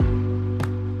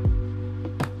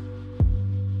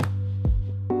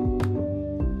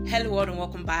Hello and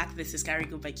welcome back. This is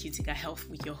Carigo by Cutica Health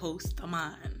with your host,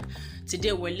 Aman.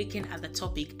 Today we're looking at the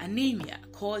topic anemia,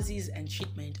 causes and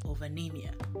treatment of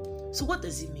anemia. So what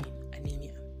does it mean,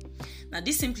 anemia? Now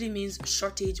this simply means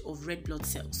shortage of red blood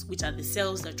cells, which are the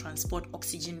cells that transport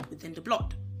oxygen within the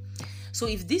blood. So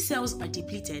if these cells are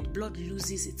depleted, blood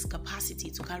loses its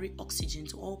capacity to carry oxygen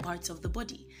to all parts of the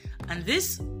body, and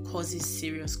this causes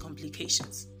serious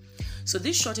complications. So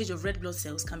this shortage of red blood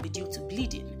cells can be due to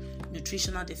bleeding,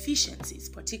 nutritional deficiencies,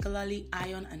 particularly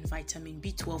iron and vitamin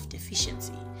B12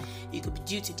 deficiency. It could be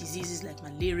due to diseases like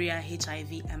malaria,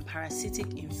 HIV, and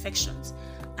parasitic infections,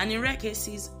 and in rare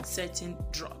cases, certain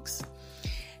drugs.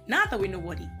 Now that we know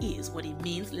what it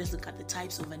means, let's look at the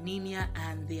types of anemia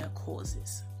and their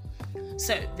causes.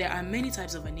 So there are many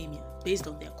types of anemia based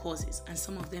on their causes, and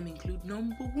some of them include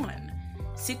number 1,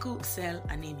 sickle cell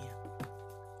anemia.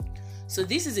 So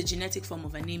this is a genetic form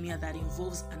of anemia that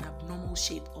involves an abnormal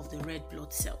shape of the red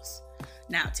blood cells.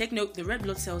 Now take note, the red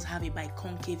blood cells have a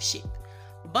biconcave shape,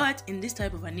 but in this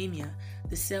type of anemia,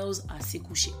 the cells are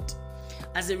sickle shaped.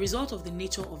 As a result of the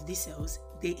nature of these cells,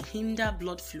 they hinder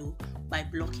blood flow by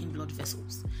blocking blood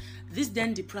vessels. This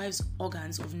then deprives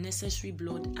organs of necessary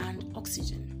blood and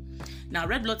oxygen. Now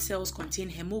red blood cells contain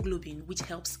hemoglobin, which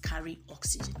helps carry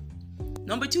oxygen.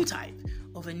 Number 2 type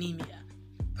of anemia,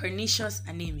 pernicious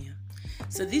anemia.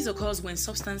 So this occurs when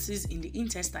substances in the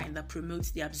intestine that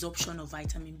promote the absorption of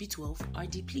vitamin B12 are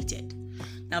depleted.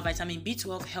 Now vitamin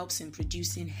B12 helps in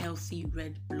producing healthy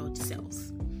red blood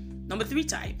cells. Number 3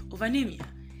 type of anemia,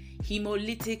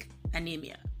 hemolytic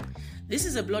anemia. This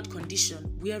is a blood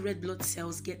condition where red blood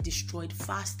cells get destroyed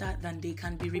faster than they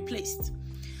can be replaced.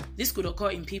 This could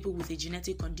occur in people with a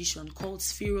genetic condition called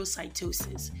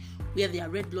spherocytosis, where their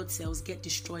red blood cells get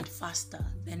destroyed faster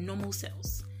than normal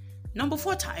cells. Number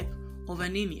 4 type of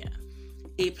anemia,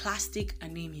 aplastic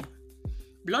anemia.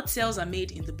 Blood cells are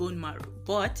made in the bone marrow,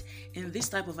 but in this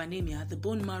type of anemia, the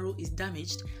bone marrow is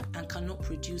damaged and cannot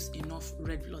produce enough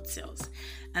red blood cells.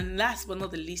 And last but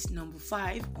not the least, number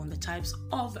 5 on the types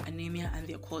of anemia and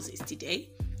their causes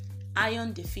today,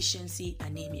 iron deficiency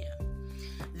anemia.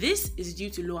 This is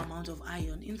due to low amount of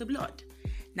iron in the blood.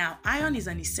 Now, iron is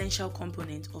an essential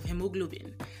component of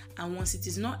hemoglobin, and once it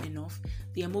is not enough,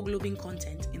 the hemoglobin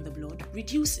content in the blood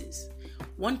reduces.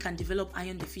 One can develop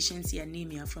iron deficiency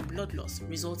anemia from blood loss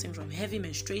resulting from heavy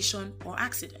menstruation or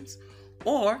accidents,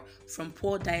 or from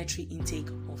poor dietary intake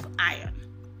of iron.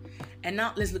 And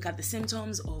now let's look at the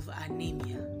symptoms of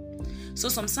anemia. So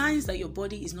some signs that your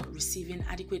body is not receiving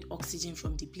adequate oxygen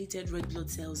from depleted red blood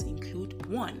cells include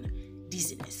 1,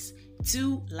 dizziness,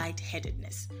 2,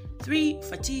 lightheadedness, 3,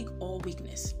 fatigue or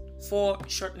weakness, 4,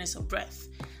 shortness of breath,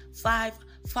 5,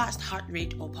 fast heart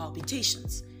rate or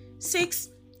palpitations, 6,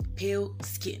 pale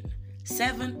skin,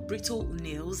 7, brittle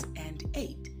nails, and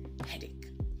 8, headache.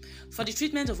 For the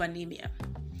treatment of anemia,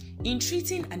 in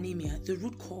treating anemia, the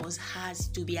root cause has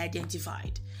to be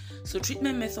identified. So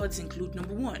treatment methods include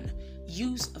number 1,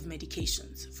 use of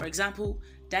medications. For example,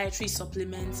 dietary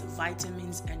supplements,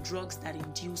 vitamins, and drugs that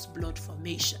induce blood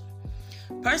formation.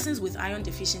 Persons with iron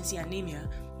deficiency anemia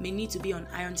may need to be on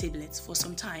iron tablets for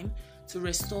some time to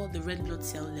restore the red blood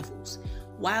cell levels,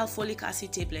 while folic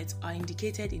acid tablets are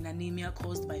indicated in anemia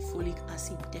caused by folic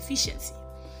acid deficiency.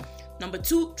 Number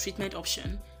 2 treatment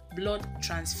option, blood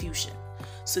transfusion.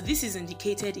 So this is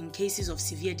indicated in cases of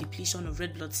severe depletion of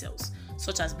red blood cells,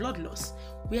 such as blood loss,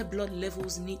 where blood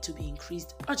levels need to be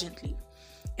increased urgently.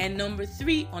 And number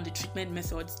 3 on the treatment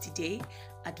methods today,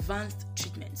 advanced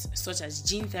treatments such as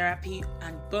gene therapy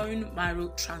and bone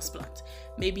marrow transplant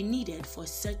may be needed for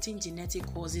certain genetic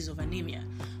causes of anemia,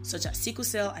 such as sickle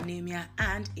cell anemia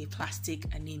and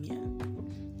aplastic anemia.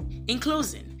 In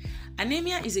closing,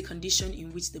 anemia is a condition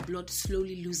in which the blood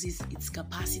slowly loses its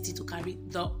capacity to carry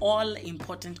the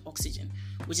all-important oxygen,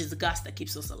 which is the gas that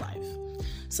keeps us alive.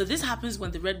 So this happens when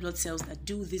the red blood cells that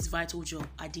do this vital job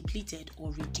are depleted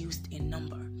or reduced in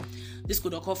number. This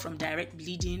could occur from direct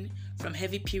bleeding, from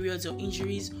heavy periods or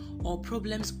injuries, or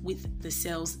problems with the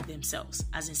cells themselves,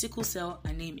 as in sickle cell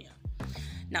anemia.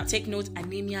 Now take note,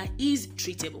 anemia is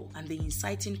treatable and the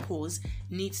inciting cause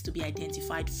needs to be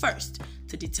identified first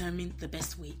to determine the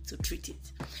best way to treat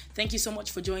it. Thank you so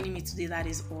much for joining me today. That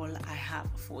is all I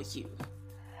have for you.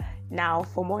 Now,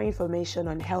 for more information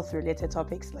on health-related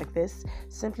topics like this,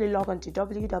 simply log on to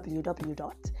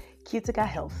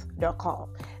www.cuticahealth.com.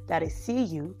 That is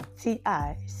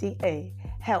CUTICA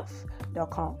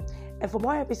health.com. And for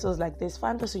more episodes like this,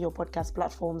 find us on your podcast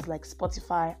platforms like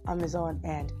Spotify, Amazon,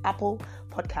 and Apple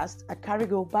Podcasts at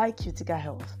Carigo by Cutica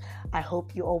Health. I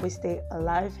hope you always stay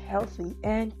alive, healthy,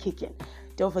 and kicking.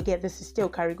 Don't forget, this is still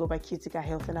Carigo by Cutica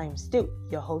Health, and I am still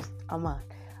your host, Aman.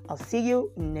 I'll see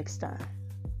you next time.